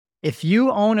If you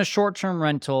own a short-term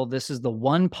rental, this is the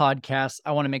one podcast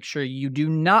I want to make sure you do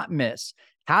not miss.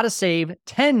 How to save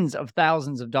tens of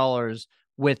thousands of dollars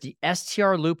with the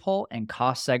STR loophole and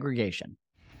cost segregation.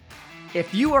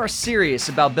 If you are serious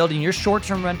about building your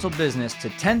short-term rental business to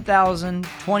 $10,000,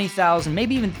 $20,000,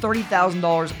 maybe even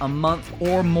 $30,000 a month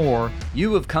or more,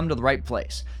 you have come to the right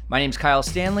place. My name is Kyle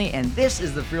Stanley, and this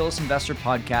is the Fearless Investor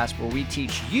Podcast, where we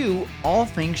teach you all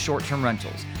things short-term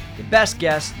rentals. The best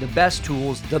guests, the best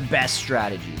tools, the best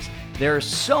strategies. There are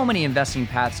so many investing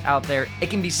paths out there. It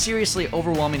can be seriously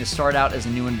overwhelming to start out as a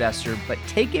new investor, but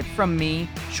take it from me,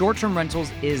 short-term rentals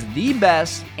is the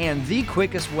best and the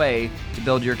quickest way to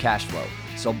build your cash flow.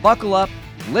 So buckle up,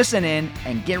 listen in,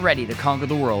 and get ready to conquer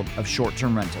the world of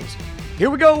short-term rentals. Here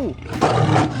we go.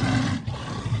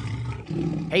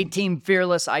 Hey, Team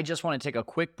Fearless, I just want to take a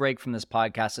quick break from this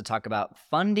podcast to talk about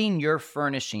funding your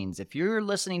furnishings. If you're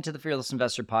listening to the Fearless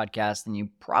Investor Podcast, then you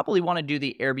probably want to do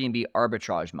the Airbnb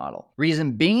arbitrage model.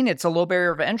 Reason being, it's a low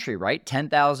barrier of entry, right? $10,000,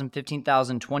 $15,000,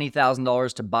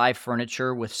 $20,000 to buy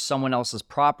furniture with someone else's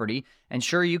property. And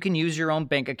sure, you can use your own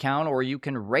bank account, or you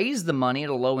can raise the money at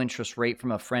a low interest rate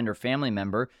from a friend or family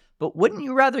member. But wouldn't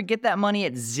you rather get that money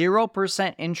at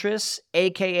 0% interest,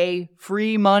 aka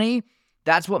free money?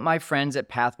 That's what my friends at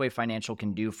Pathway Financial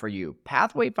can do for you.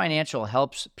 Pathway Financial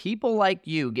helps people like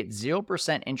you get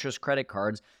 0% interest credit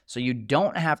cards so you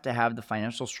don't have to have the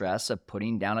financial stress of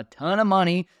putting down a ton of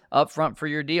money up front for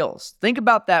your deals. Think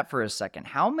about that for a second.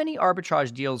 How many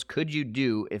arbitrage deals could you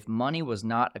do if money was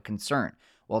not a concern?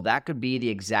 Well, that could be the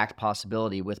exact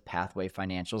possibility with Pathway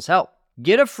Financial's help.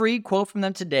 Get a free quote from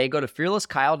them today. Go to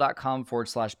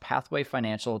fearlesskyle.com/pathway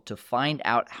financial to find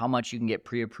out how much you can get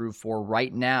pre-approved for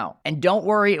right now. And don't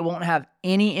worry, it won't have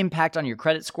any impact on your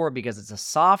credit score because it's a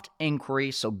soft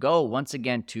inquiry. So go once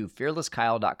again to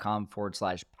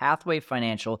fearlesskyle.com/pathway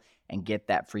financial and get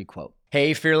that free quote.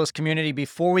 Hey, Fearless community,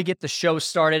 before we get the show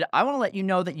started, I want to let you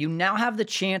know that you now have the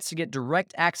chance to get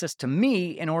direct access to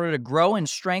me in order to grow and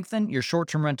strengthen your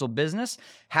short-term rental business.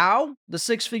 How? The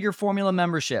six-figure formula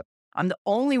membership. I'm the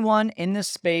only one in this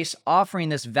space offering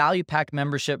this value pack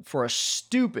membership for a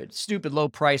stupid low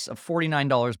price of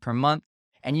 $49 per month.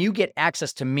 And you get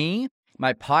access to me,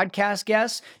 my podcast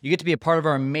guests. You get to be a part of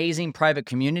our amazing private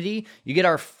community. You get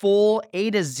our full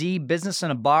A to Z business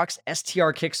in a box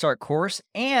STR Kickstart course.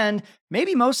 And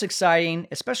maybe most exciting,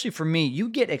 especially for me, you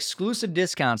get exclusive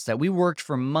discounts that we worked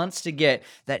for months to get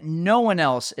that no one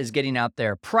else is getting out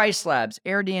there. Price Labs,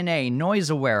 AirDNA, Noise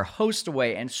Aware, Host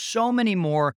Away, and so many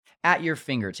more at your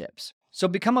fingertips. So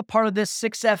become a part of this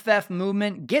 6FF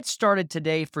movement. Get started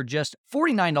today for just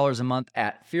 $49 a month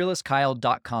at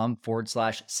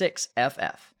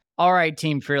fearlesskyle.com/6FF. All right,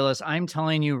 Team Fearless, I'm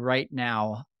telling you right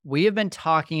now, we have been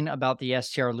talking about the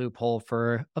STR loophole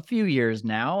for a few years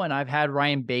now, and I've had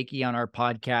Ryan Bakey on our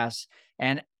podcast.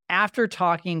 And after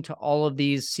talking to all of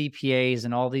these CPAs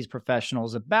and all these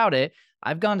professionals about it,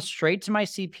 I've gone straight to my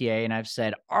CPA and I've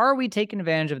said, are we taking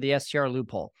advantage of the STR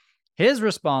loophole? His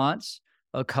response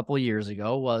a couple years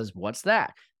ago was, what's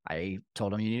that? I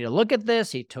told him, you need to look at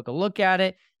this. He took a look at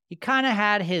it. He kind of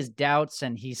had his doubts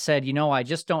and he said, I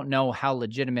just don't know how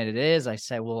legitimate it is. I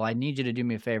said, well, I need you to do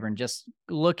me a favor and just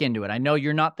look into it. I know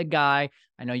you're not the guy.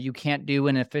 I know you can't do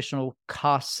an official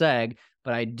cost seg,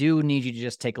 but I do need you to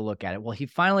just take a look at it. Well, he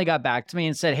finally got back to me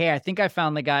and said, hey, I think I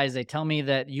found the guys. They tell me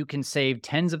that you can save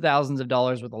tens of thousands of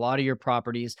dollars with a lot of your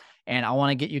properties, and I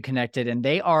want to get you connected. And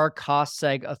they are Cost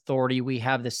Seg Authority. We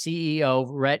have the CEO,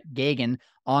 Rhett, Gagon,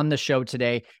 on the show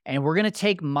today, and we're going to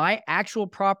take my actual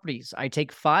properties. I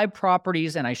take 5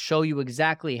 properties and I show you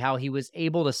exactly how he was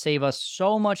able to save us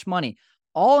so much money.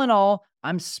 All in all,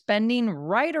 I'm spending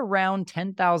right around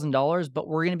 $10,000, but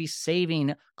we're going to be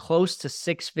saving close to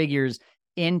 6 figures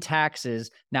in taxes.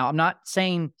 Now, I'm not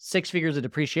saying 6 figures of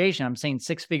depreciation. I'm saying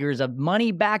 6 figures of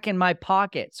money back in my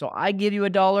pocket. So I give you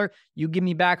 $1, you give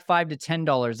me back $5 to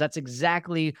 $10. That's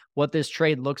exactly what this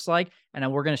trade looks like.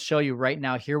 And we're going to show you right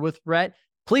now here with Rhett.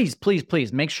 Please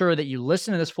make sure that you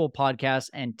listen to this full podcast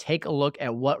and take a look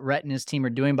at what Rhett and his team are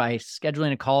doing by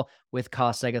scheduling a call with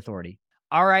Cost Seg Authority.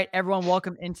 All right, everyone,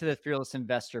 welcome into the Fearless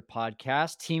Investor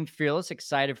Podcast. Team Fearless,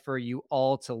 excited for you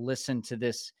all to listen to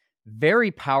this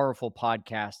very powerful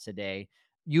podcast today.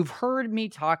 You've heard me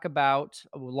talk about,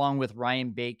 along with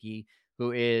Ryan Bakey,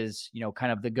 who is,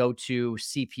 kind of the go-to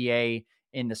CPA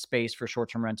in the space for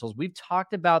short-term rentals. We've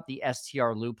talked about the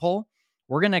STR loophole.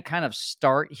 We're going to kind of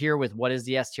start here with what is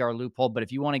the STR loophole, but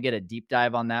if you want to get a deep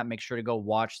dive on that, make sure to go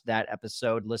watch that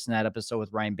episode, listen to that episode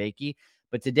with Ryan Bakey.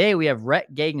 But today we have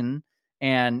Rhett Gagon,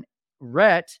 and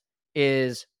Rhett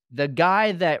is the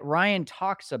guy that Ryan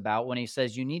talks about when he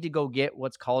says you need to go get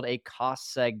what's called a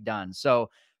cost seg done. So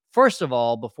first of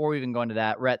all, before we even go into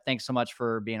that, Rhett, thanks so much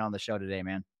for being on the show today,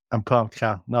 man. I'm pumped,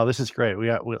 Kyle. No, this is great.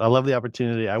 I love the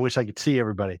opportunity. I wish I could see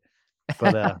everybody,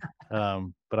 but I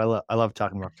love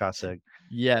talking about cost seg.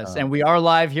 Yes, and Um, we are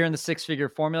live here in the Six Figure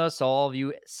Formula. So all of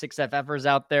you 6FFers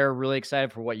out there, really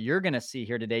excited for what you're going to see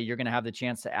here today. You're going to have the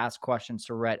chance to ask questions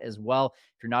to Rhett as well.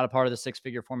 If you're not a part of the Six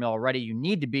Figure Formula already, you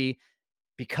need to be,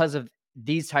 because of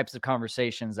these types of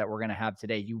conversations that we're going to have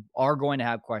today. You are going to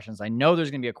have questions. I know there's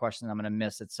going to be a question I'm going to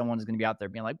miss that someone's going to be out there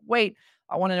being like, wait,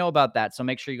 I want to know about that. So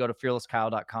make sure you go to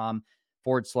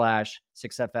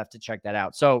fearlesskyle.com/6FF to check that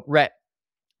out. So Rhett,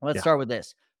 let's yeah. start with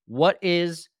this. What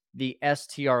is the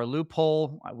STR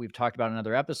loophole? We've talked about in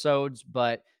other episodes,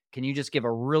 but can you just give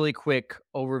a really quick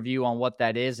overview on what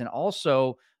that is and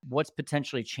also what's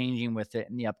potentially changing with it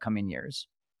in the upcoming years?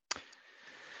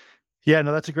 Yeah,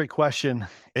 no, that's a great question.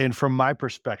 And from my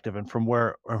perspective and from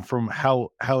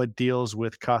how it deals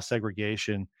with cost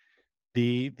segregation,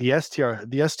 the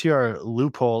STR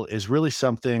loophole is really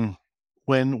something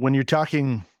when you're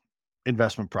talking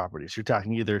investment properties. You're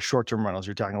talking either short-term rentals,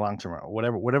 you're talking long-term rental,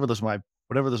 whatever those might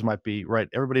be, right?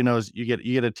 Everybody knows you get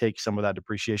to take some of that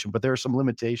depreciation, but there are some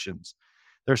limitations.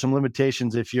 There are some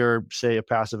limitations if you're, say, a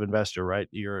passive investor, right?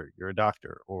 You're a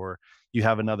doctor or you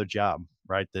have another job,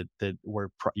 right? That where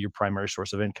your primary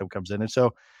source of income comes in. And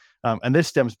so and this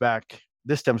stems back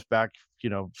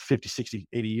 50, 60,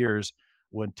 80 years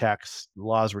when tax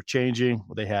laws were changing.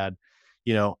 They had,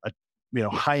 a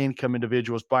high income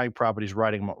individuals buying properties,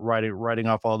 writing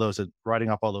off all those,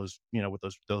 with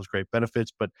those great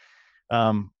benefits. But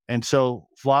and so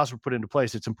laws were put into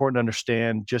place. It's important to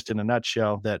understand, just in a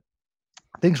nutshell, that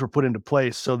things were put into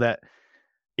place so that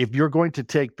if you're going to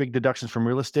take big deductions from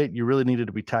real estate, you really needed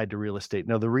to be tied to real estate.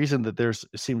 Now, the reason that there's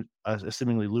a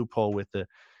seemingly loophole with the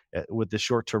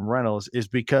short term rentals is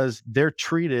because they're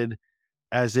treated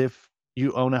as if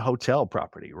you own a hotel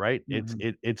property, right?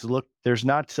 Mhm. There's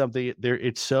not something there.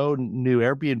 It's so new.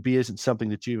 Airbnb isn't something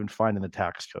that you even find in the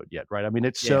tax code yet, right? I mean,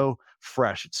 it's Yeah. so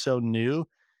fresh, it's so new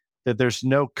that there's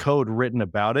no code written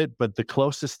about it. But the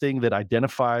closest thing that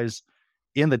identifies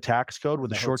in the tax code with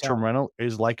a The short term hotel. rental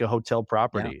is like a hotel Yeah.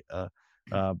 property,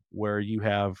 where you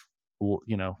have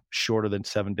shorter than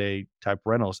 7 day type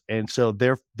rentals, and so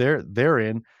they're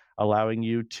in allowing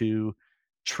you to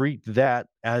treat that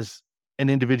as an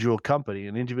individual company,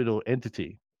 an individual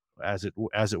entity, as it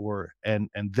were, and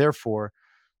therefore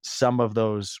some of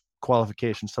those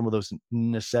qualifications, some of those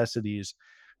necessities,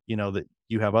 that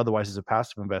you have otherwise as a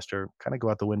passive investor, kind of go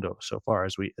out the window so far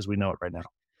as we know it right now.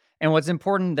 And what's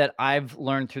important that I've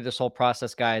learned through this whole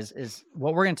process, guys, is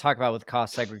what we're going to talk about with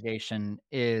cost segregation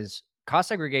is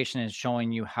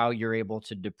showing you how you're able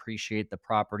to depreciate the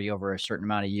property over a certain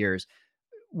amount of years.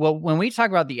 Well, when we talk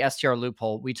about the STR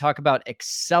loophole, we talk about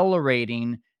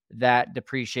accelerating that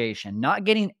depreciation, not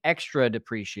getting extra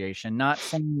depreciation, not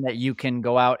saying that you can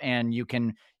go out and you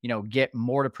can, get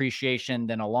more depreciation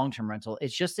than a long-term rental.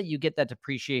 It's just that you get that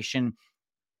depreciation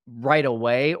right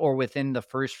away or within the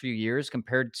first few years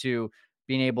compared to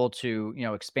being able to,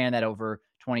 expand that over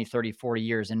 20, 30, 40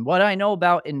 years. And what I know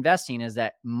about investing is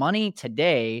that money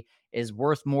today is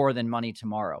worth more than money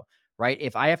tomorrow, right?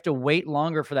 If I have to wait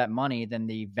longer for that money, then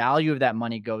the value of that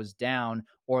money goes down,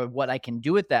 or what I can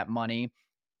do with that money,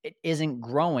 it isn't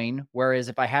growing. Whereas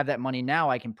if I have that money now,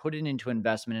 I can put it into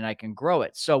investment and I can grow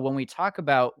it. So when we talk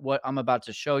about what I'm about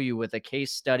to show you with a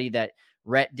case study that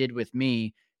Rhett did with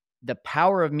me, the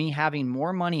power of me having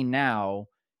more money now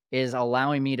is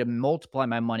allowing me to multiply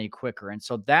my money quicker. And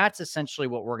so that's essentially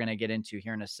what we're going to get into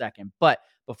here in a second. But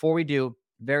before we do,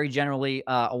 very generally,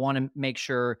 I want to make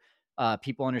sure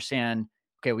people understand.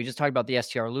 Okay, we just talked about the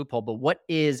STR loophole, but what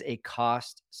is a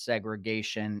cost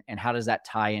segregation and how does that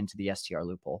tie into the STR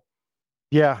loophole?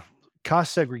 Yeah,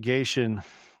 cost segregation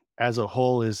as a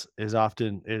whole is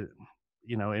often,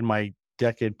 in my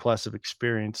decade plus of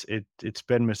experience, it's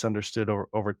been misunderstood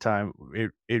over time.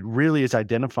 It really is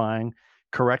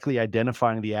correctly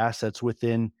identifying the assets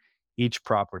within each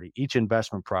property, each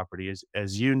investment property.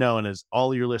 As you know, and as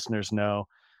all your listeners know,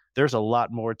 there's a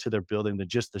lot more to their building than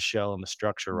just the shell and the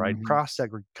structure, right? Mhm.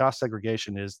 Cost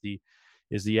segregation is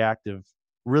the act of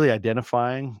really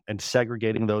identifying and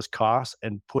segregating those costs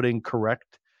and putting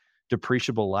correct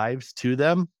depreciable lives to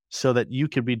them so that you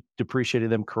can be depreciating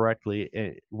them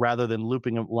correctly, rather than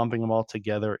lumping them all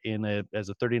together as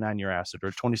a 39-year asset or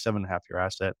a 27.5-year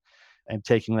asset, and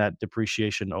taking that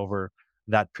depreciation over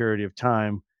that period of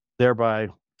time, thereby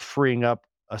freeing up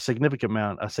a significant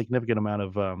amount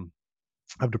of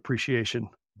depreciation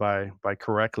by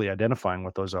correctly identifying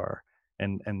what those are.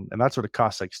 And that's what a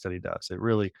cost seg study does. It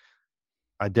really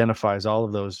identifies all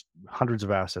of those hundreds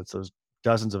of assets, those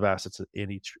dozens of assets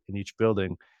in each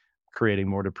building, creating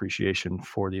more depreciation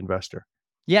for the investor.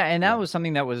 Yeah, and Yeah. that was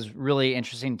something that was really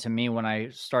interesting to me when I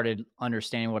started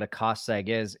understanding what a cost seg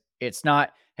is. It's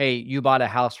not, hey, you bought a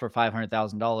house for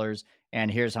 $500,000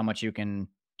 and here's how much you can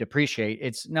depreciate.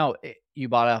 It's no, you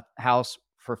bought a house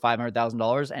for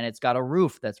 $500,000 and it's got a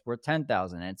roof that's worth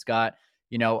 10,000. It's got,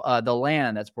 the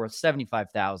land that's worth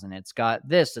 75,000. It's got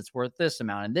this that's worth this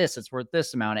amount and this it's worth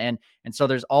this amount. And so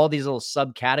there's all these little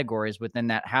subcategories within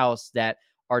that house that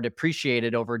are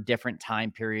depreciated over different time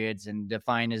periods and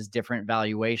defined as different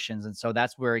valuations. And so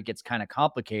that's where it gets kind of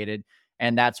complicated.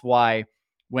 And that's why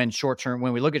when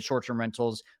we look at short term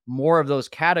rentals, more of those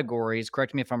categories,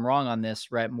 correct me if I'm wrong on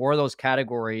this, right? More of those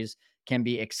categories can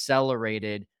be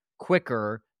accelerated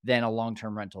quicker than a long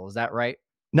term rental. Is that right?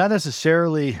 Not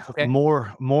necessarily Okay.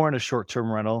 more in a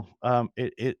short-term rental.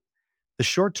 The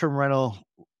short-term rental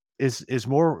is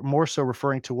more so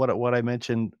referring to what I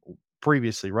mentioned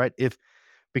previously, right? If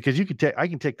Because I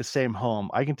can take the same home.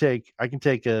 I can take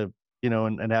a,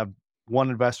 and have one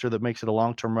investor that makes it a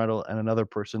long-term rental and another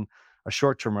person a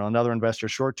short-term rental, another investor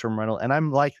short-term rental, and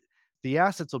I'm like, the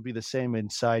assets will be the same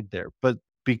inside there, but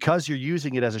because you're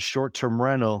using it as a short-term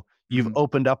rental, you've Mhm.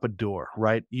 opened up a door,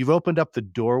 right? You've opened up the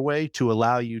doorway to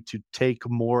allow you to take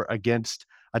more against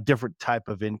a different type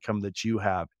of income that you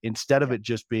have, instead of Yeah. it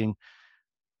just being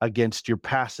against your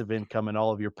passive income and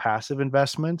all of your passive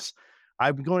investments.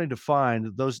 I'm going to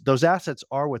find those assets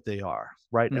are what they are,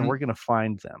 right? And Mhm. we're going to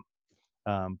find them.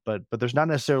 But there's not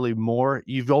necessarily more.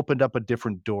 You've opened up a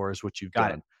different door, is what you've Got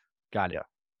it. done. Got it. Yeah,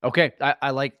 Okay,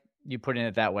 I like you putting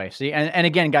it that way. See, and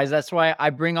again, guys, that's why I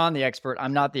bring on the expert.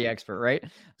 I'm not the expert, right?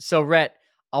 So, Rhett,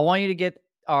 I want you to get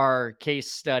our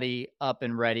case study up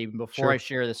and ready. Before I sure.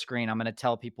 share the screen, I'm going to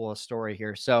tell people a story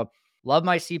here. So, love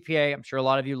my CPA. I'm sure a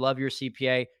lot of you love your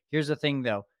CPA. Here's the thing,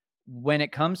 though: when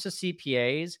it comes to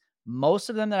CPAs, most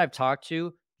of them that I've talked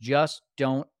to just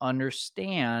don't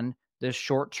understand the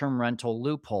short-term rental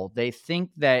loophole. They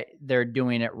think that they're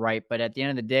doing it right, but at the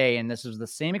end of the day, and this was the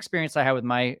same experience I had with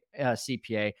my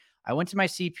CPA. I went to my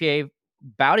CPA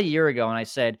about a year ago and I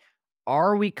said,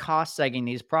 "Are we cost segging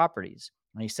these properties?"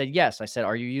 And he said, "Yes." I said,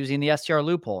 "Are you using the STR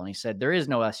loophole?" And he said, "There is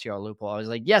no STR loophole." I was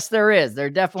like, "Yes, there is. There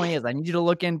definitely is. I need you to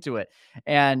look into it."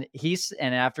 And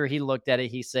after he looked at it,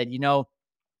 he said,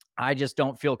 "I just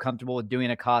don't feel comfortable with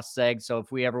doing a cost seg. So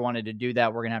if we ever wanted to do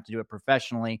that, we're gonna have to do it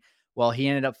professionally." Well, he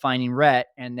ended up finding Rhett,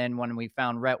 and then when we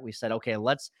found Rhett, we said, "Okay,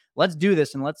 let's do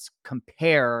this and let's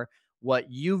compare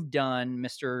what you've done,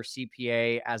 Mr.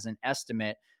 CPA, as an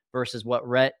estimate versus what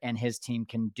Rhett and his team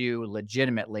can do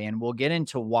legitimately." And we'll get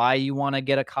into why you want to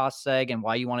get a cost seg and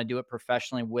why you want to do it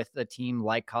professionally with a team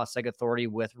like Cost Seg Authority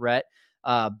with Rhett.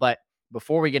 But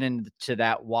before we get into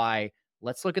that why,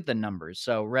 let's look at the numbers.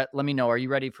 So, Rhett, let me know. Are you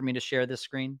ready for me to share this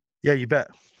screen? Yeah, you bet.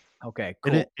 Okay,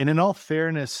 And cool. in all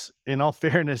fairness to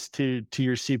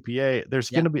your CPA,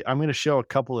 Yeah, I'm gonna show a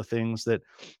couple of things that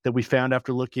we found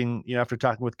after looking, after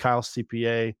talking with Kyle's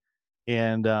CPA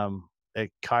and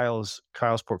at Kyle's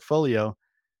portfolio.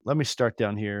 Let me start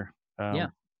down here. yeah.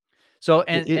 So,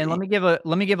 and It let me give a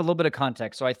little bit of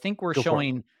context. So, I think we're Go for it.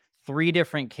 showing three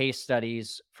different case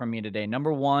studies from me today.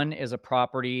 Number one is a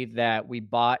property that we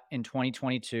bought in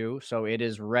 2022, so it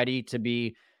is ready to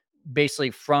be basically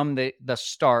from the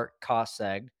start cost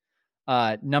seg.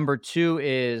 Number two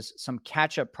is some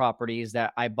catch up properties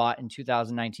that I bought in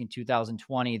 2019,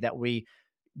 2020 that we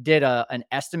did an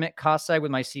estimate cost seg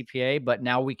with my CPA, but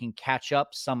now we can catch up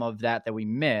some of that we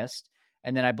missed.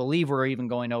 And then I believe we're even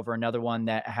going over another one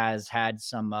that has had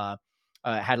some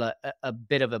had a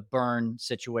bit of a burn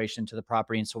situation to the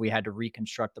property, and so we had to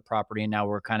reconstruct the property, and now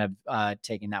we're kind of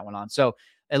taking that one on. So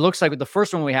it looks like the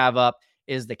first one we have up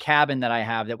is the cabin that I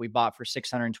have that we bought for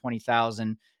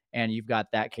 620,000, and you've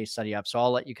got that case study up. So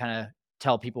I'll let you kind of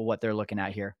tell people what they're looking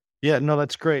at here. Yeah, no,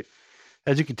 that's great.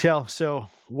 As you can tell, so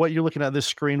what you're looking at this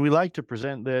screen, we like to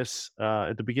present this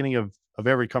at the beginning of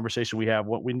every conversation we have.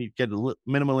 What we need get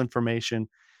minimal information,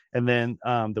 and then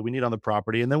that we need on the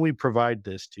property, and then we provide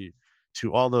this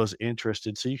to all those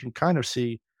interested, so you can kind of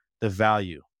see the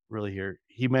value really here.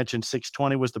 He mentioned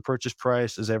 620 was the purchase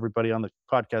price. As everybody on the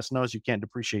podcast knows, you can't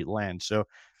depreciate land, so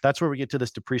that's where we get to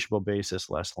this depreciable basis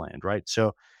less land, right?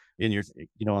 So in your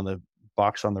on the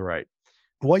box on the right,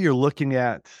 what you're looking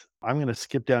at, I'm going to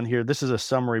skip down here. This is a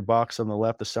summary box on the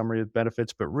left, the summary of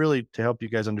benefits, but really to help you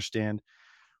guys understand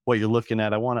what you're looking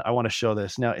at, I want to show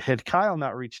this. Now, had Kyle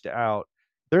not reached out,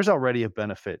 there's already a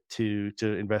benefit to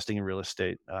investing in real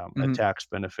estate, a Mhm. tax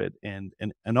benefit, and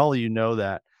all of you know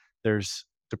that there's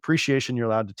depreciation you're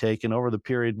allowed to take, and over the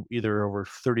period, either over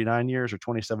 39 years or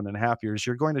 27 and a half years,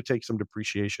 you're going to take some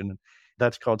depreciation.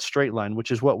 That's called straight line,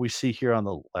 which is what we see here on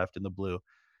the left in the blue.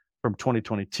 from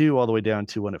 2022 all the way down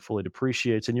to when it fully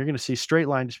depreciates. And you're going to see straight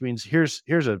line just means here's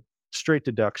a straight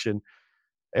deduction.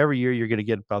 Every year you're going to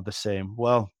get about the same.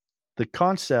 Well, the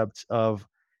concept of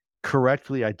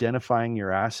correctly identifying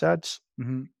your assets,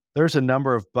 Hmm. there's a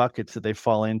number of buckets that they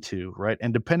fall into, right?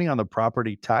 And depending on the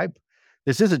property type,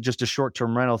 this isn't just a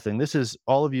short-term rental thing. This is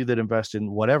all of you that invest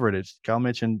in whatever it is. Cal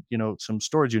mentioned, some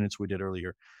storage units we did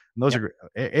earlier. And those Yep. are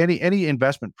any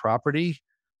investment property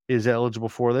is eligible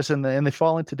for this, and they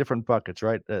fall into different buckets,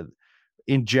 right?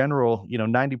 In general,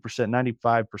 90%,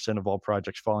 95% of all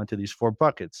projects fall into these four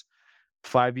buckets.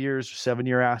 5 years,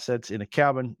 7-year assets in a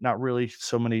cabin, not really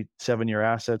so many 7-year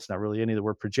assets, not really any that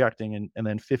we're projecting, and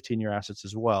then 15-year assets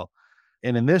as well.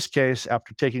 And in this case,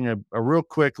 after taking a real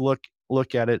quick look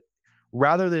at it,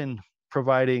 rather than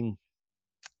providing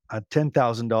a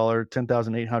 $10,000,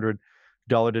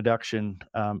 $10,800 deduction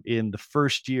in the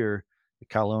first year,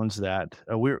 Cal owns that.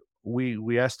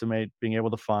 We estimate being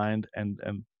able to find and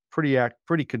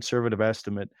pretty conservative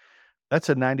estimate, that's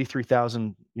a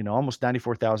 93,000, almost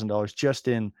 $94,000 just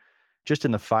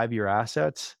in the 5-year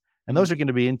assets, and Hmm. those are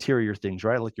gonna be interior things,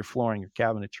 right? Like your flooring, your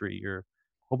cabinetry, your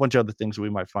whole bunch of other things that we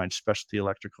might find, specialty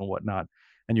electrical and whatnot,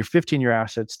 and your 15-year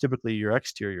assets, typically your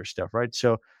exterior stuff, right?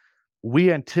 So,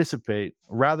 we anticipate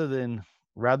rather than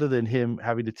him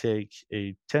having to take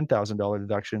a $10,000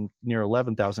 deduction, near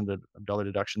 $11,000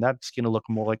 deduction, that's gonna look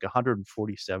more like a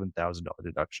 $147,000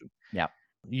 deduction. Yeah.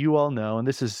 You all know, and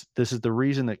this is the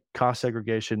reason that cost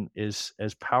segregation is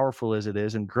as powerful as it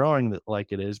is and growing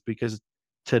like it is, because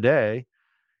today,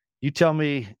 you tell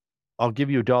me, I'll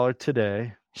give you a dollar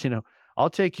today, you know,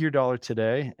 I'll take your dollar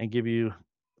today and give you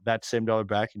that same dollar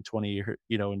back in 20 year,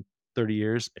 in 30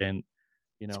 years, and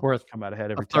It's worth come out ahead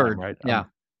a every time, third. right? Yeah.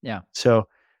 Yeah. So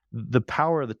the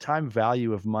power, the time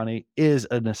value of money is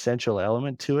an essential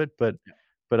element to it, but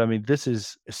I mean, this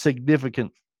is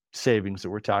significant savings that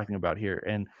we're talking about here,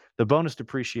 and the bonus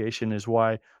depreciation is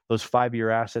why those 5-year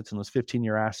assets and those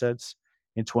 15-year assets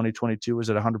in 2022 is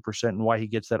at 100%, and why he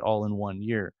gets that all in 1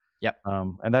 year. Yep.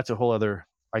 And that's a whole other,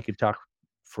 I could talk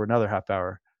for another half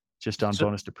hour just on So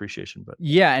bonus depreciation, but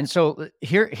yeah, and so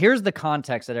here's the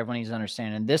context that everyone needs to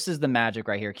understand, and this is the magic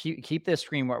right here. Keep this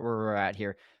screen where we're at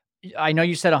here. I know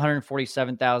you said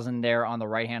 147,000 there on the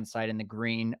right hand side in the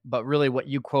green, but really what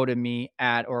you quoted me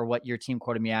at, or what your team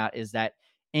quoted me at, is that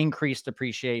increased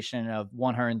depreciation of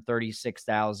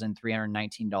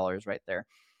 $136,319 right there.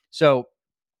 So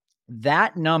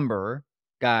that number,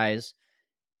 guys,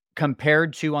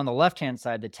 compared to on the left hand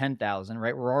side the 10,000,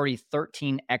 right? We're already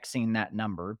 13xing that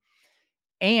number.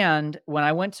 And when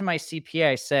I went to my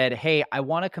CPA, I said, "Hey, I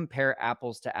want to compare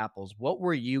apples to apples. What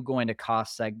were you going to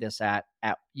cost seg this at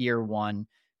year one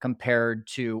compared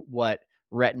to what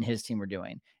Rhett and his team were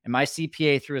doing?" And my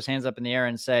CPA threw his hands up in the air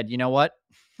and said, "You know what?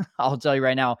 I'll tell you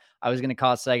right now, I was going to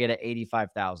cost seg it at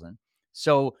 85,000."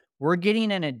 So we're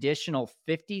getting an additional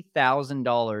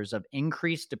 $50,000 of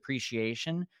increased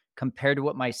depreciation compared to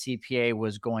what my CPA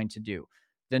was going to do.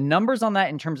 The numbers on that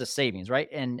in terms of savings, right?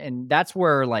 And that's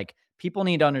where, like, people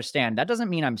need to understand that doesn't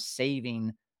mean I'm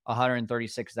saving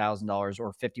 $136,000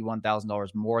 or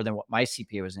 $51,000 more than what my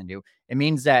CPA was going to do. It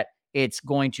means that it's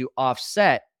going to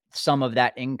offset some of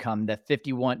that income, the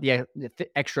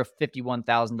extra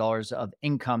 $51,000 of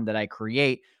income that I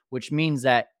create, which means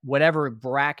that whatever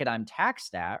bracket I'm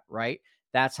taxed at, right?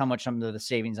 That's how much of the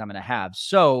savings I'm going to have.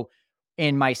 So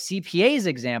in my CPA's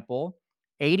example,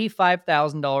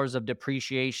 $85,000 of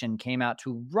depreciation came out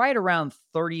to right around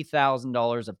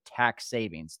 $30,000 of tax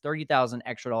savings, 30,000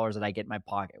 extra dollars that I get in my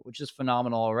pocket, which is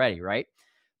phenomenal already, right?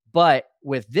 But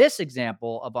with this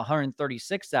example of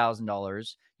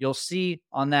 $136,000, you'll see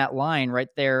on that line right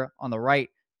there on the right,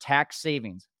 tax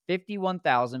savings,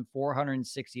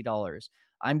 $51,460.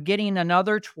 I'm getting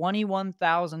another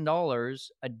 $21,000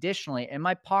 additionally in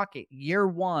my pocket year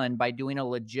one by doing a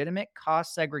legitimate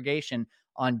cost segregation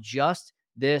on just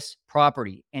this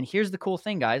property. And here's the cool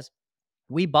thing, guys.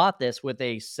 We bought this with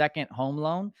a second home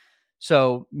loan.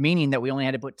 So, meaning that we only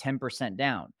had to put 10%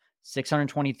 down.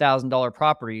 $620,000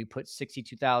 property, put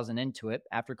 62,000 into it.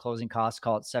 After closing costs,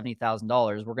 call it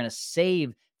 $70,000. We're going to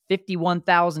save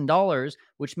 $51,000,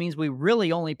 which means we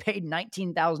really only paid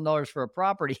 $19,000 for a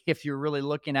property if you're really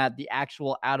looking at the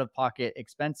actual out of pocket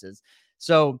expenses.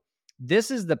 So, this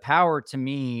is the power to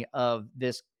me of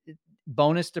this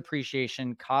bonus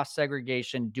depreciation, cost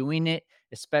segregation, doing it,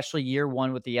 especially year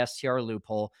one with the STR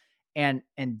loophole. And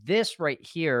this right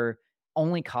here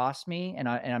only cost me, and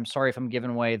I'm sorry if I'm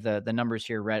giving away the numbers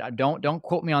here, Red. Don't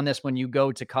quote me on this when you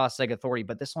go to cost seg authority,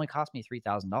 but this only cost me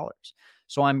 $3,000.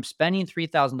 So I'm spending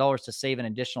 $3,000 to save an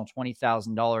additional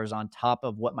 $20,000 on top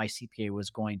of what my CPA was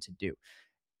going to do.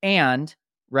 And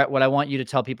Rhett, what I want you to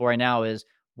tell people right now is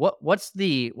what's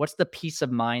the peace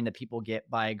of mind that people get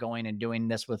by going and doing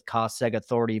this with cost seg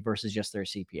authority versus just their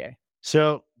CPA?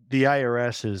 So the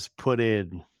IRS has put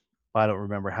in, I don't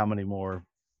remember how many more,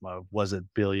 was it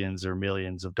billions or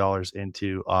millions of dollars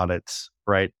into audits,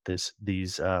 right? This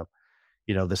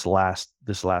last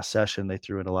session, they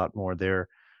threw in a lot more there.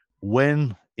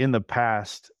 When in the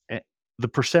past, the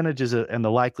percentages and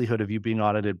the likelihood of you being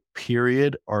audited,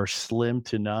 period, are slim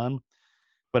to none.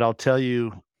 But I'll tell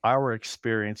you, our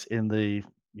experience in the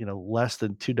less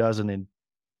than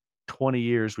 20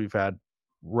 years, we've had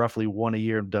roughly one a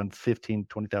year and done 15,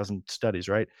 20,000 studies,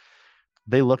 right?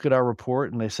 They look at our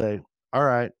report and they say, all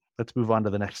right, let's move on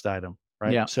to the next item,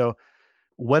 right? Yeah. So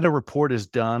when a report is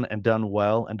done and done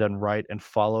well and done right and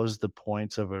follows the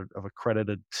points of a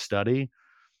credited study,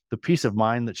 the peace of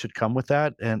mind that should come with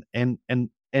that, and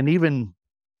even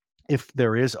if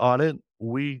there is audit,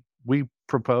 we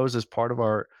propose as part of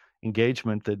our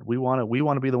engagement that we want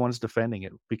to be the ones defending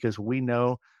it because we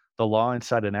know the law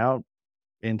inside and out.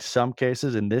 In some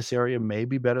cases, in this area, may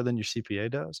be better than your CPA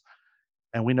does,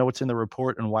 and we know what's in the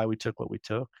report and why we took what we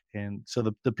took. And so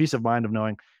the peace of mind of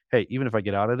knowing, hey, even if I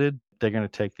get audited, they're going to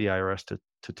take the IRS to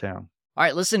town. All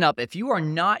right, listen up. If you are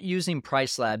not using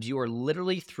Price Labs, you are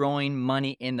literally throwing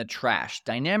money in the trash.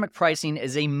 Dynamic pricing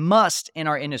is a must in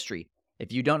our industry.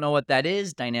 If you don't know what that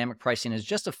is, dynamic pricing is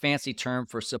just a fancy term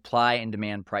for supply and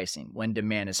demand pricing. When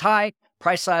demand is high,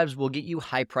 Price Labs will get you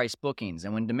high price bookings.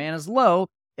 And when demand is low,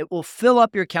 it will fill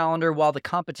up your calendar while the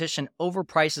competition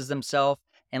overprices themselves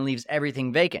and leaves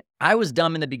everything vacant. I was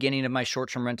dumb in the beginning of my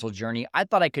short-term rental journey. I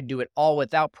thought I could do it all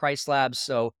without Price Labs.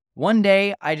 So one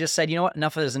day I just said, you know what,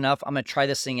 enough is enough. I'm going to try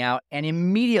this thing out. And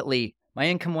immediately my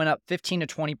income went up 15 to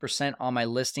 20% on my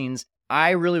listings.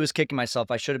 I really was kicking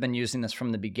myself. I should have been using this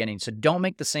from the beginning. So don't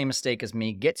make the same mistake as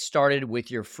me. Get started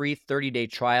with your free 30-day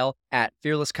trial at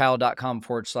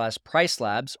fearlesskyle.com/price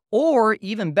labs. Or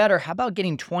even better, how about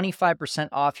getting 25%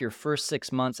 off your first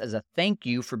 6 months as a thank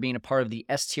you for being a part of the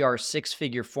STR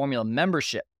six-figure formula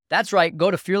membership? That's right.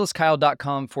 Go to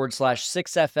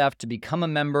fearlesskyle.com/6FF to become a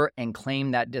member and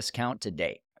claim that discount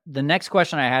today. The next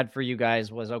question I had for you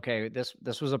guys was, okay,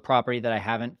 this was a property that I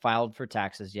haven't filed for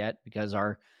taxes yet because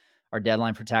our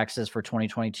deadline for taxes for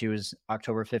 2022 is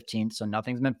October 15th, so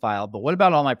nothing's been filed. But what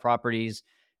about all my properties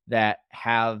that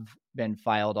have been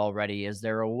filed already? Is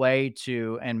there a way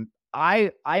to, and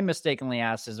I mistakenly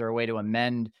asked, is there a way to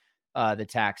amend the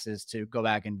taxes to go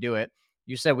back and do it?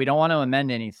 You said we don't want to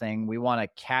amend anything. We want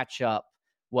to catch up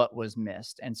what was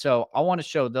missed. And so I want to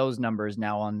show those numbers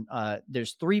now on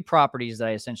there's three properties that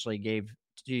I essentially gave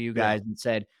to you Yeah. guys and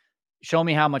said, show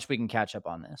me how much we can catch up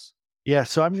on this. Yeah,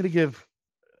 so I'm going to give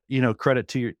credit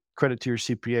to your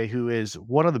CPA, who is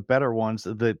one of the better ones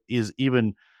that is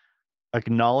even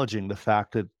acknowledging the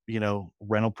fact that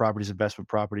rental properties, investment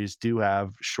properties do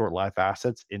have short life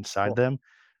assets inside Cool. them.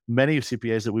 Many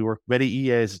CPAs that we work, many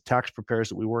EAs, tax preparers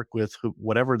that we work with, who,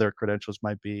 whatever their credentials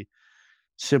might be,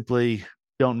 simply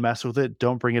don't mess with it,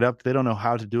 don't bring it up. They don't know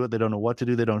how to do it. They don't know what to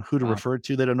do. They don't know who to Wow. refer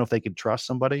to. They don't know if they can trust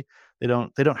somebody. They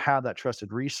don't have that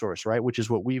trusted resource, right? Which is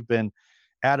what we've been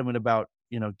adamant about,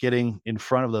 getting in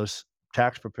front of those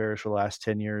tax preparers for the last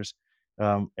 10 years,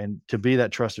 and to be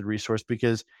that trusted resource.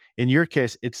 Because in your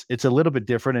case, it's a little bit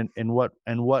different. And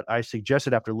what I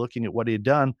suggested after looking at what he had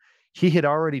done, he had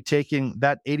already taken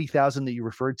that 80,000 that you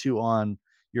referred to on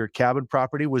your cabin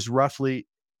property was roughly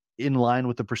in line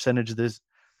with the percentage of this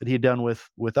that he had done with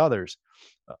others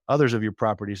of your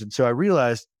properties. And so I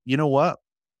realized, you know what?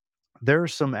 There are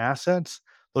some assets,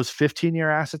 those 15-year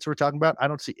assets we're talking about, I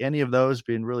don't see any of those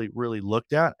being really, really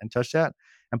looked at and touched at.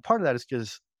 And part of that is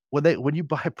because when you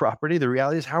buy property, the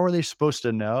reality is, how are they supposed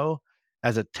to know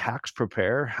as a tax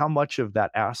preparer how much of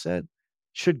that asset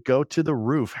should go to the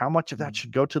roof? How much of that Mhm.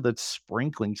 should go to the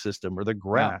sprinkling system or the Yeah.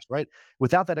 grass, right?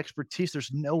 Without that expertise,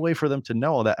 there's no way for them to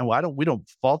know all that. And we don't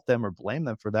fault them or blame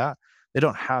them for that. They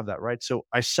don't have that, right? So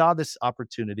I saw this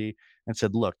opportunity and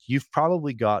said, look, you've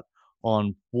probably got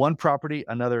on one property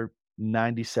another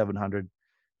 9,700,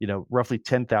 roughly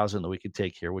 10,000 that we could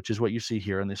take here, which is what you see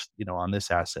here in this, on this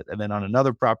asset. And then on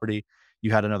another property, you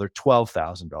had another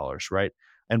 $12,000, right?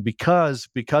 And because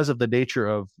of the nature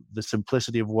of the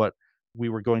simplicity of what we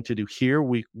were going to do here,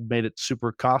 we made it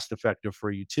super cost effective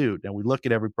for you too. And we look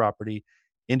at every property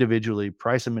individually,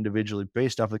 price them individually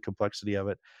based off the complexity of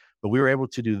it. But we were able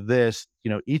to do this,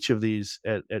 each of these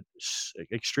at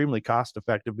extremely cost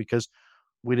effective because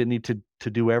we didn't need to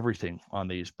do everything on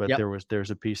these, but Yep. there's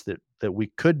a piece that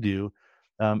we could do,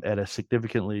 at a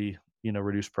significantly,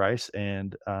 reduced price,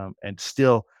 and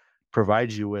still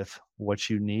provide you with what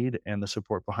you need and the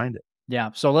support behind it. Yeah.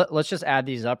 So let's just add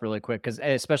these up really quick because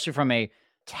especially from a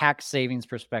tax savings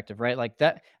perspective, right? Like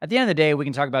that at the end of the day, we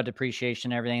can talk about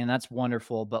depreciation and everything, and that's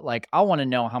wonderful. But like, I want to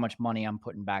know how much money I'm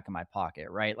putting back in my pocket,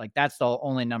 right? Like, that's the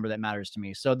only number that matters to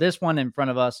me. So, this one in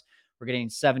front of us, we're getting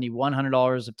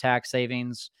 $7,100 of tax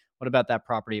savings. What about that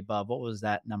property above? What was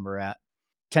that number at?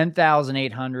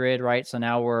 10,800, right? So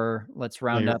now let's Yeah,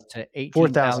 round you're up to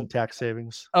 4,000 18,000. tax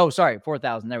savings. Oh, sorry,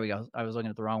 4,000. There we go. I was looking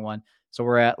at the wrong one. So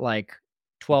we're at like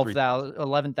 3,000.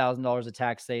 12,000, $11,000 of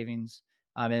tax savings.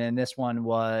 And then this one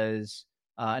was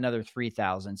another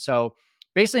 3,000. So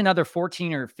basically another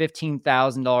 14 or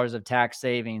 $15,000 of tax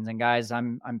savings. And guys,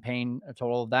 I'm paying a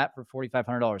total of that for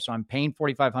 $4,500. So I'm paying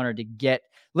 4,500 to get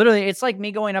literally. It's like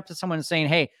me going up to someone and saying,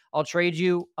 "Hey, I'll trade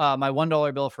you my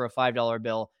 $1 bill for a $5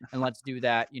 bill, and let's do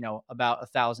that, about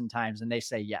 1,000 times." And they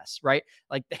say yes, right?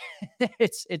 Like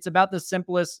it's about the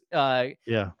simplest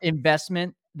Yeah,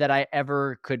 investment that I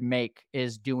ever could make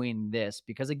is doing this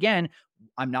because again,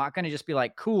 I'm not going to just be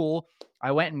like, cool,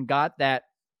 I went and got that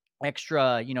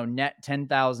extra, net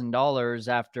 $10,000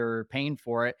 after paying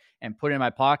for it and put it in my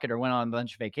pocket or went on a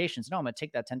bunch of vacations. No, I'm going to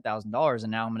take that $10,000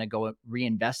 and now I'm going to go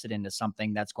reinvest it into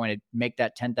something that's going to make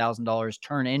that $10,000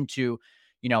 turn into,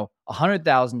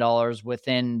 $100,000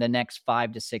 within the next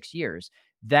 5 to 6 years.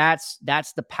 That's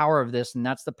the power of this. And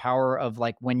that's the power of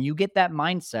like when you get that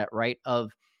mindset, right?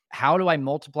 Of how do I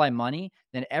multiply money?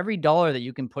 Then every dollar that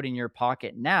you can put in your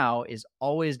pocket now is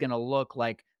always going to look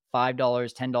like $5,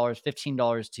 $10,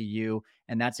 $15 to you.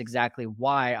 And that's exactly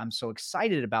why I'm so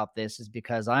excited about this is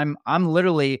because I'm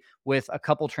literally with a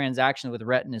couple transactions with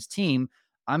Rhett and his team,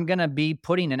 I'm going to be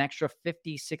putting an extra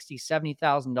 50, 60,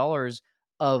 $70,000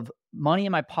 of money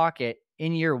in my pocket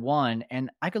in year one. And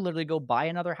I could literally go buy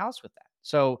another house with that.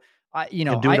 So I, you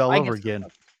know, and do it I, all I over guess again,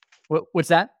 what's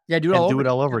that? Yeah. Do it all and do over it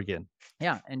again. all Yeah. over again.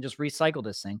 Yeah, and just recycle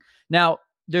this thing. Now,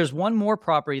 there's one more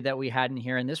property that we had in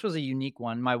here, and this was a unique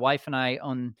one. My wife and I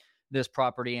own this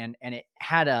property, and it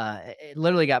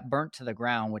literally got burnt to the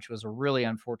ground, which was a really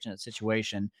unfortunate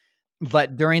situation.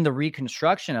 But during the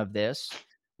reconstruction of this,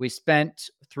 we spent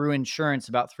through insurance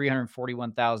about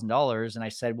 $341,000. And I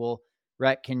said, "Well,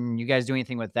 Rhett, can you guys do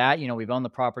anything with that? We've owned the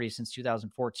property since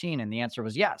 2014." And the answer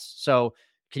was yes. So,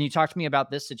 can you talk to me about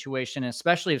this situation,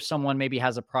 especially if someone maybe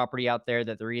has a property out there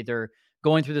that they're either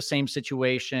going through the same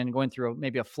situation, going through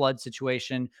maybe a flood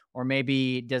situation, or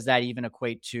maybe does that even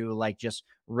equate to like just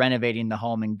renovating the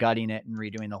home and gutting it and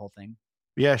redoing the whole thing?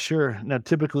 Yeah, sure. Now,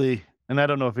 typically, and I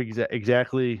don't know if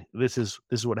exactly this is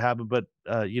what happened, but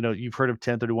you've heard of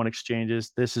 1031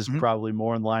 exchanges. This is Mhm. probably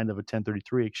more in line of a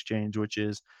 1033 exchange, which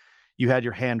is you had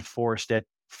your hand forced, and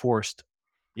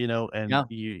Yeah.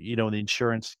 the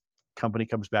insurance company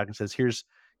comes back and says, here's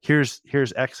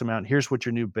X amount, here's what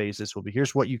your new basis will be,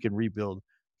 here's what you can rebuild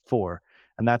for.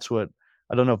 And that's what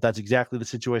I don't know if that's exactly the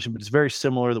situation, but it's very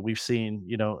similar that we've seen,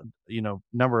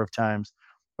 number of times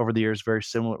over the years, very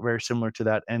similar to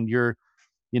that. And your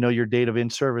date of in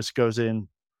service goes in,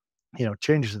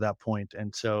 changes at that point,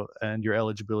 and so and your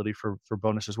eligibility for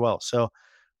bonus as well. So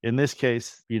in this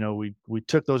case, we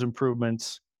took those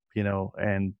improvements,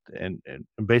 and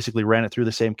basically ran it through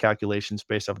the same calculations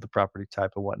based off of the property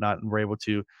type and whatnot, and we're able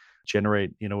to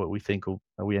generate, what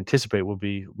we anticipate will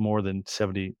be more than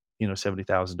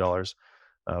 $70,000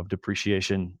 of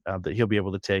depreciation that he'll be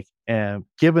able to take. And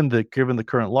given the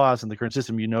current laws and the current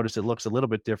system, you notice it looks a little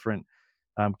bit different.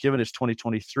 Given it's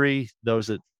 2023, those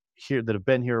that have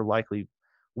been here are likely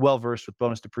well versed with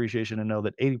bonus depreciation and know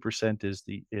that 80%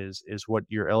 is what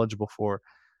you're eligible for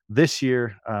this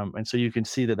year. And so you can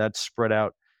see that that's spread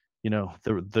out,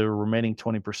 the remaining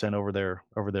 20% over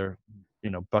their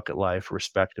bucket life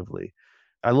respectively.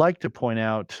 I like to point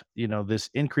out, this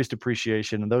increased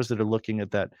depreciation and those that are looking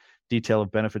at that detail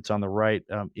of benefits on the right,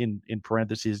 in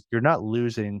parentheses, you're not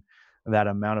losing that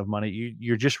amount of money.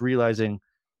 You're just realizing,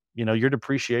 your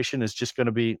depreciation is just going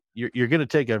to be, you're going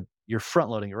to you're front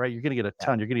loading it, right? You're going to get a Yeah.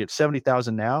 ton. You're going to get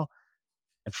 70,000 now.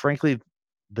 And frankly,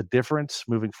 the difference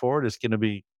moving forward is going to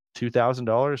be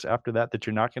 $2,000 after that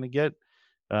you're not going to get,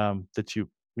 that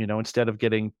instead of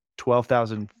getting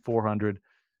 12,400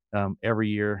 every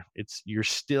year, you're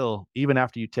still, even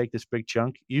after you take this big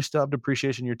chunk, you still have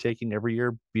depreciation you're taking every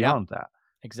year Yeah, beyond that.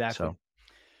 exactly. So,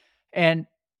 And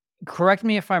correct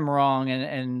me if I'm wrong,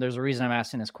 and there's a reason I'm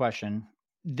asking this question.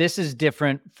 This is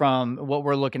different from what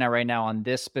we're looking at right now on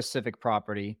this specific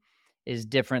property is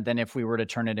different than if we were to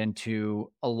turn it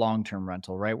into a long-term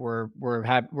rental, right?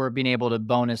 We're being able to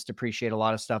bonus depreciate a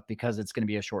lot of stuff because it's going to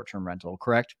be a short-term rental,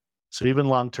 correct? so even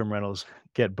long-term rentals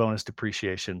get bonus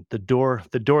depreciation. The door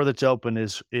that's open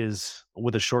is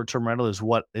with a short-term rental is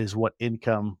what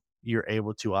income you're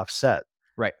able to offset,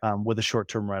 Right. with a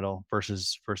short-term rental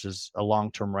versus a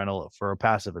long-term rental for a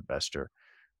passive investor.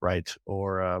 right?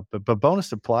 Or but bonus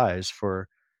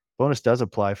does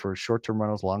apply for short-term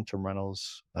rentals, long-term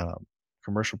rentals,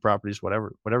 commercial properties,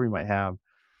 whatever you might have.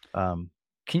 Um,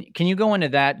 Can you go into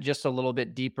that just a little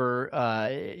bit deeper?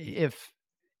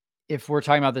 If we're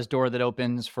talking about this door that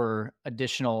opens for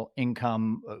additional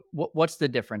income, what's the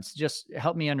difference? Just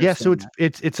help me yeah, so understand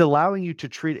that. it's allowing you to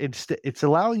treat it's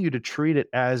allowing you to treat it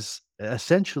as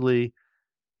essentially,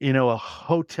 a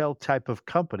hotel type of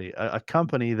company, a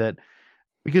company that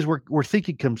because we're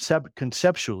thinking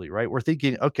conceptually, right? We're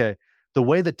thinking, okay, the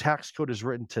way the tax code is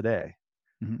written today,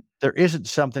 Mhm. there isn't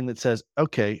something that says,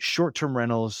 okay, short-term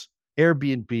rentals,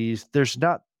 Airbnbs, there's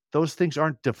not those things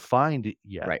aren't defined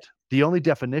yet. Right. The only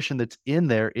definition that's in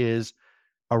there is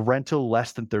a rental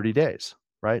less than 30 days,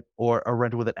 right? Or a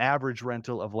rental with an average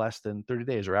rental of less than 30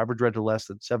 days, or average rental less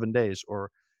than 7 days, or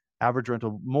average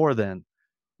rental more than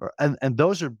or and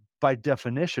those are by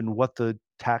definition what the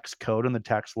tax code and the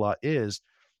tax law is.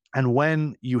 And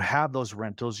when you have those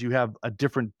rentals, you have a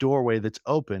different doorway that's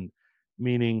open,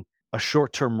 meaning a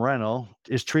short-term rental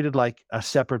is treated like a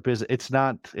separate business. It's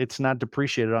not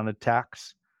depreciated on a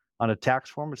tax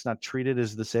form. It's not treated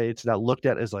as the say. It's not looked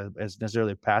at as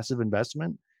necessarily a passive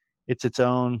investment. It's its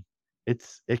own. It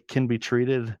can be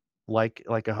treated like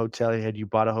a hotel. Had you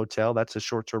bought a hotel, that's a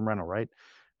short-term rental, right?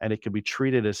 And it can be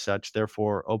treated as such,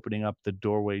 therefore opening up the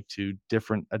doorway to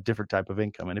a different type of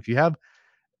income. And if you have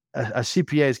a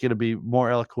CPA is gonna be more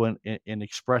eloquent in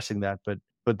expressing that, but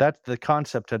that's the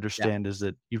concept to Yeah. understand is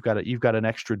that you've got an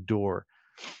extra door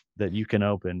that you can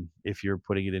open if you're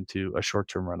putting it into a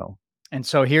short-term rental. And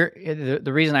so here,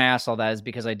 the reason I asked all that is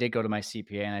because I did go to my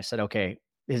CPA and I said, okay,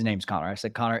 his name's Connor. I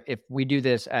said, Connor, if we do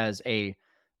this as a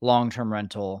long term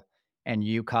rental and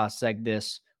you cost seg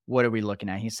this, what are we looking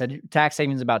at? He said, tax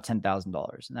savings about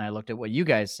 $10,000. And I looked at what you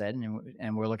guys said,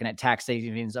 and we're looking at tax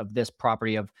savings of this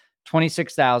property of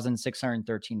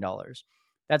 $26,613.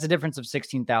 That's a difference of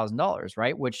 $16,000,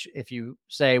 right? Which, if you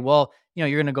say, well, you're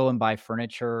going to go and buy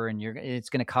furniture and it's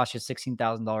going to cost you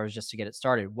 $16,000 just to get it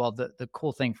started. Well, the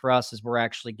cool thing for us is we're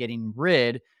actually getting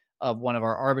rid of one of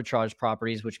our arbitrage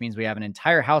properties, which means we have an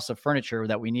entire house of furniture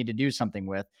that we need to do something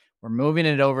with. We're moving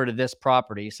it over to this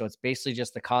property. So it's basically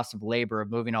just the cost of labor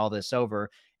of moving all this over.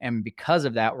 And because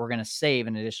of that, we're going to save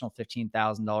an additional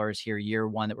 $15,000 here, year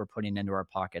one, that we're putting into our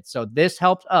pockets. So this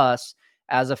helped us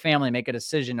as a family make a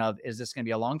decision of, is this going to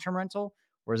be a long-term rental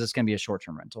or is this going to be a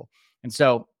short-term rental? And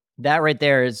so that right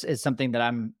there is something that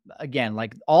I'm, again,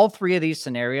 like, all three of these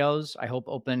scenarios, I hope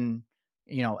open,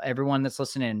 everyone that's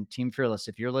listening, Team Fearless,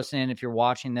 if you're listening, if you're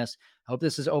watching this, I hope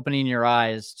this is opening your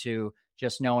eyes to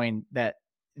just knowing that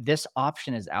this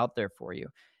option is out there for you.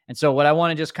 And so what I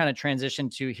want to just kind of transition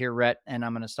to here, Rhett, and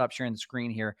I'm going to stop sharing the screen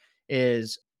here,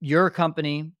 is your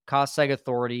company, Cost Seg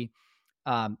Authority.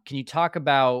 Can you talk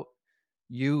about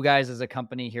you guys as a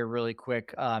company here really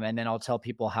quick, and then I'll tell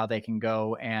people how they can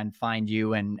go and find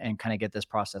you and kind of get this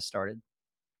process started.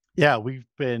 Yeah, we've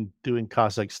been doing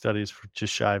Cossack studies for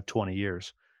just shy of 20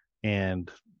 years. And,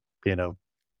 you know,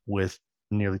 with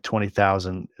nearly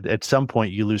 20,000, at some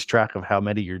point you lose track of how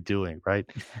many you're doing, right?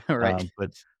 Right.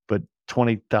 But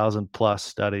 20,000 plus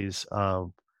studies,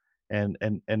 and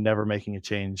never making a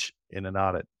change in an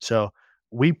audit. So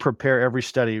we prepare every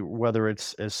study, whether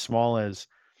it's as small as,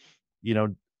 you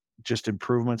know, just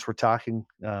improvements we're talking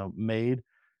made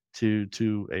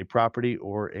to a property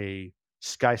or a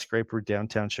skyscraper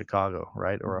downtown Chicago,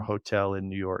 right? Or a Mhm. hotel in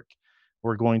New York.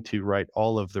 We're going to write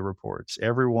all of the reports.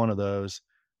 Every one of those,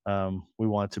 we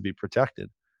want to be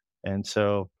protected. And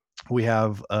so we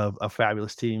have a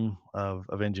fabulous team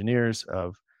of engineers,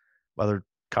 of other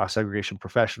cost segregation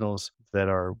professionals that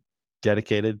are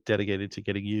dedicated to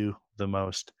getting you the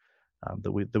most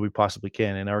that we possibly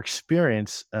can. In our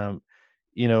experience,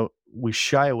 we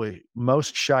shy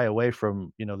away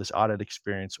from this audit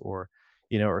experience, or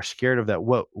are scared of that.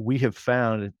 What we have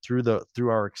found through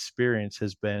our experience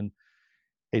has been,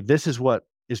 hey, this is what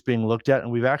is being looked at,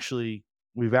 and we've actually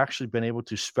been able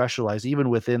to specialize even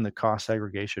within the cost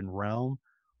segregation realm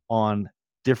on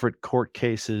different court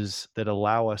cases that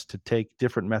allow us to take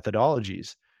different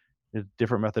methodologies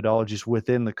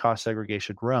within the cost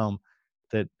segregation realm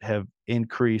that have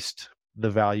increased the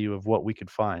value of what we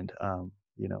could find,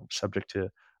 subject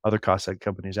to other cost seg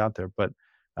companies out there. But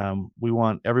we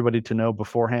want everybody to know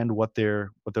beforehand what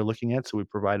they're looking at. So we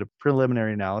provide a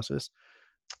preliminary analysis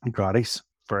gratis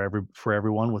for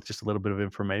everyone with just a little bit of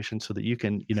information so that you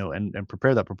can, and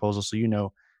prepare that proposal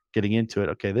so getting into it,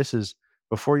 okay, this is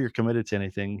before you're committed to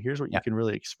anything, here's what you Yeah. can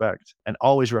really expect. And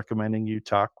always recommending you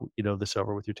talk, this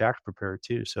over with your tax preparer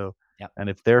too. So, Yeah. and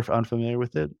if they're unfamiliar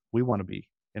with it, we want to be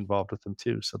involved with them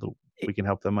too so that we can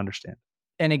help them understand.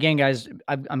 And again, guys,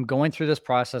 I'm going through this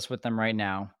process with them right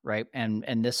now, right?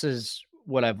 And this is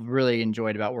what I've really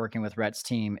enjoyed about working with Rhett's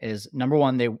team is number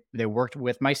one, they worked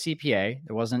with my CPA.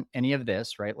 There wasn't any of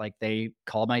this, right? Like they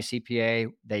called my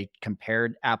CPA, they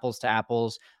compared apples to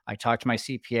apples. I talked to my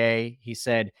CPA. He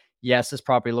said, yes, this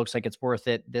property looks like it's worth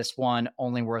it. This one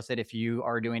only worth it if you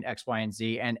are doing X, Y, and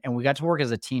Z. And we got to work as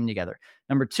a team together.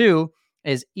 Number two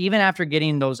is even after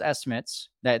getting those estimates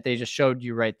that they just showed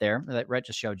you right there, that Rhett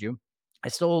just showed you, I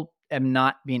still am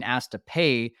not being asked to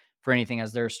pay for anything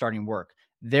as they're starting work.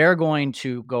 They're going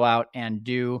to go out and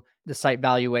do the site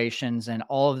valuations and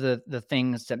all of the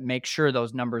things that make sure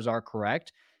those numbers are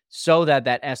correct so that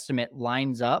that estimate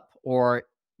lines up, or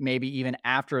maybe even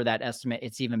after that estimate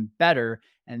it's even better,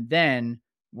 and then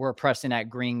we're pressing that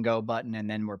green go button and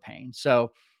then we're paying.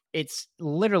 So it's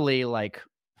literally like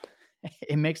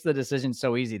it makes the decision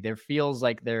so easy. There feels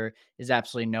like there is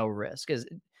absolutely no risk. Is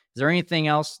there anything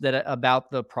else that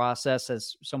about the process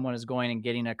as someone is going and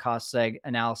getting a cost seg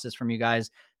analysis from you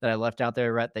guys that I left out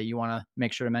there, Rhett, that you want to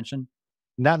make sure to mention?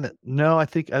 Not n no, I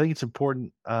think it's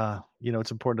important,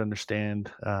 it's important to understand,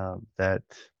 that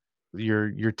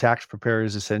your tax preparer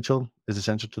is essential to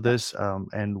Yeah. this,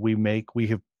 and we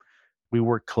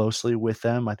work closely with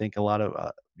them. I think a lot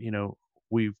of,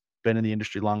 we've been in the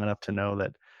industry long enough to know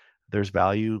that there's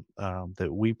value, that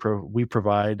we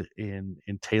provide in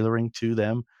tailoring to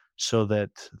them so that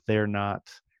they're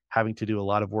not having to do a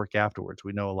lot of work afterwards.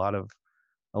 We know a lot of,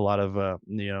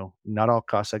 not all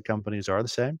cost seg companies are the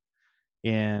same.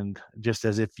 And just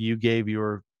as if you gave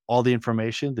your all the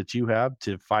information that you have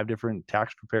to 5 different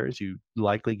tax preparers, you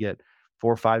likely get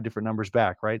 4 or 5 different numbers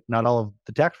back, right? Not all of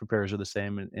the tax preparers are the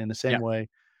same. In the Yeah. same way,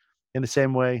 in the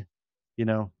same way, you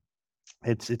know,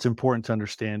 it's important to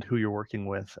understand who you're working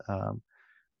with, on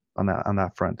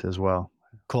that front as well.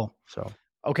 Cool. So,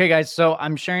 Okay, guys. So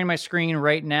I'm sharing my screen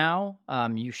right now.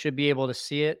 You should be able to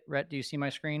see it. Rhett, do you see my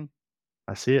screen?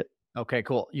 I see it. Okay,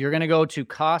 cool. You're going to go to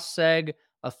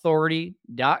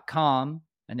costsegalauthority.com,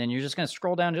 and then you're just going to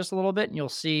scroll down just a little bit and you'll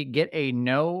see get a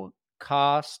no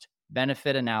cost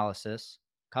benefit analysis.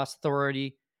 Cost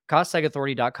Authority,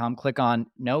 costsegalauthority.com. Click on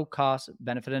no cost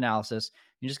benefit analysis.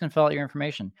 You're just going to fill out your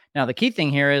information. Now, the key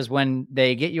thing here is when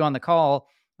they get you on the call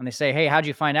and they say, "Hey, how'd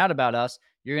you find out about us?"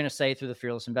 You're going to say through the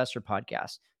Fearless Investor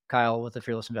podcast, Kyle with the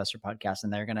Fearless Investor podcast,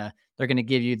 and they're gonna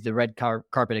give you the red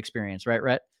carpet experience, right,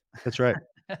 Rhett? That's right.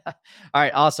 All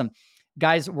right, awesome.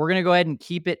 Guys, we're going to go ahead and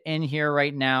keep it in here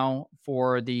right now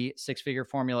for the six figure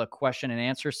formula question and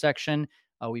answer section.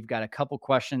 We've got a couple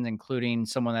questions, including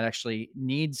someone that actually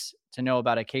needs to know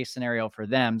about a case scenario for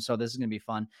them. So this is going to be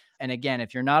fun. And again,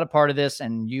 if you're not a part of this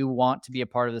and you want to be a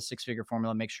part of the six figure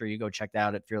formula, make sure you go check that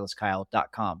out at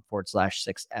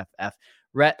fearlesskyle.com/6FF.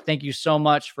 Rhett, thank you so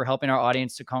much for helping our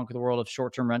audience to conquer the world of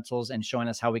short term rentals and showing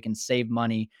us how we can save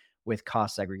money with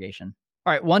cost segregation.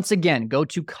 All right. Once again, go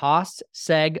to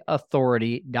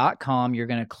costsegalauthority.com. You're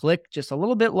going to click just a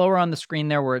little bit lower on the screen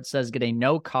there where it says get a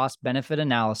no cost benefit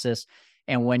analysis.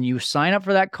 And when you sign up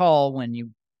for that call, when you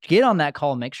get on that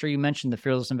call, make sure you mention the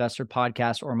Fearless Investor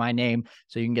podcast or my name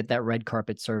so you can get that red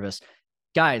carpet service.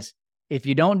 Guys, if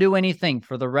you don't do anything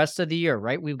for the rest of the year,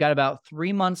 right? We've got about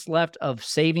 3 months left of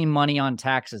saving money on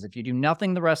taxes. If you do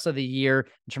nothing the rest of the year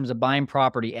in terms of buying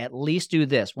property, at least do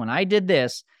this. When I did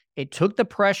this, it took the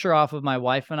pressure off of my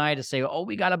wife and I to say, oh,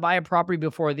 we got to buy a property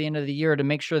before the end of the year to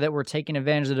make sure that we're taking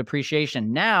advantage of the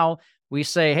depreciation. Now we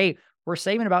say, hey, we're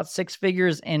saving about 6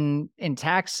 figures in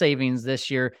tax savings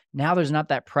this year. Now there's not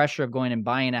that pressure of going and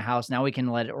buying a house. Now we can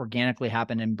let it organically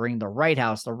happen and bring the right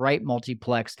house, the right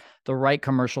multiplex, the right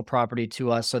commercial property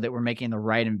to us so that we're making the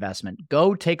right investment.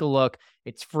 Go take a look.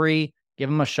 It's free. Give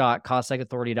them a shot,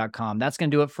 costsegalauthority.com. That's going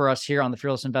to do it for us here on the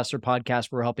Fearless Investor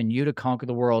Podcast. We're helping you to conquer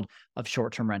the world of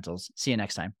short-term rentals. See you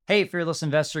next time. Hey, Fearless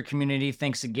Investor community.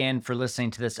 Thanks again for listening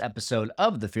to this episode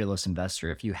of the Fearless Investor.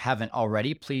 If you haven't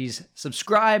already, please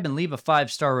subscribe and leave a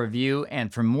 5-star review.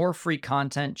 And for more free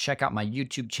content, check out my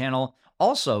YouTube channel,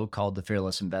 also called The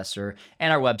Fearless Investor,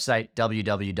 and our website,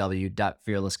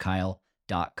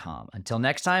 www.fearlesskyle.com. Until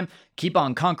next time, keep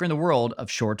on conquering the world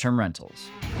of short-term rentals.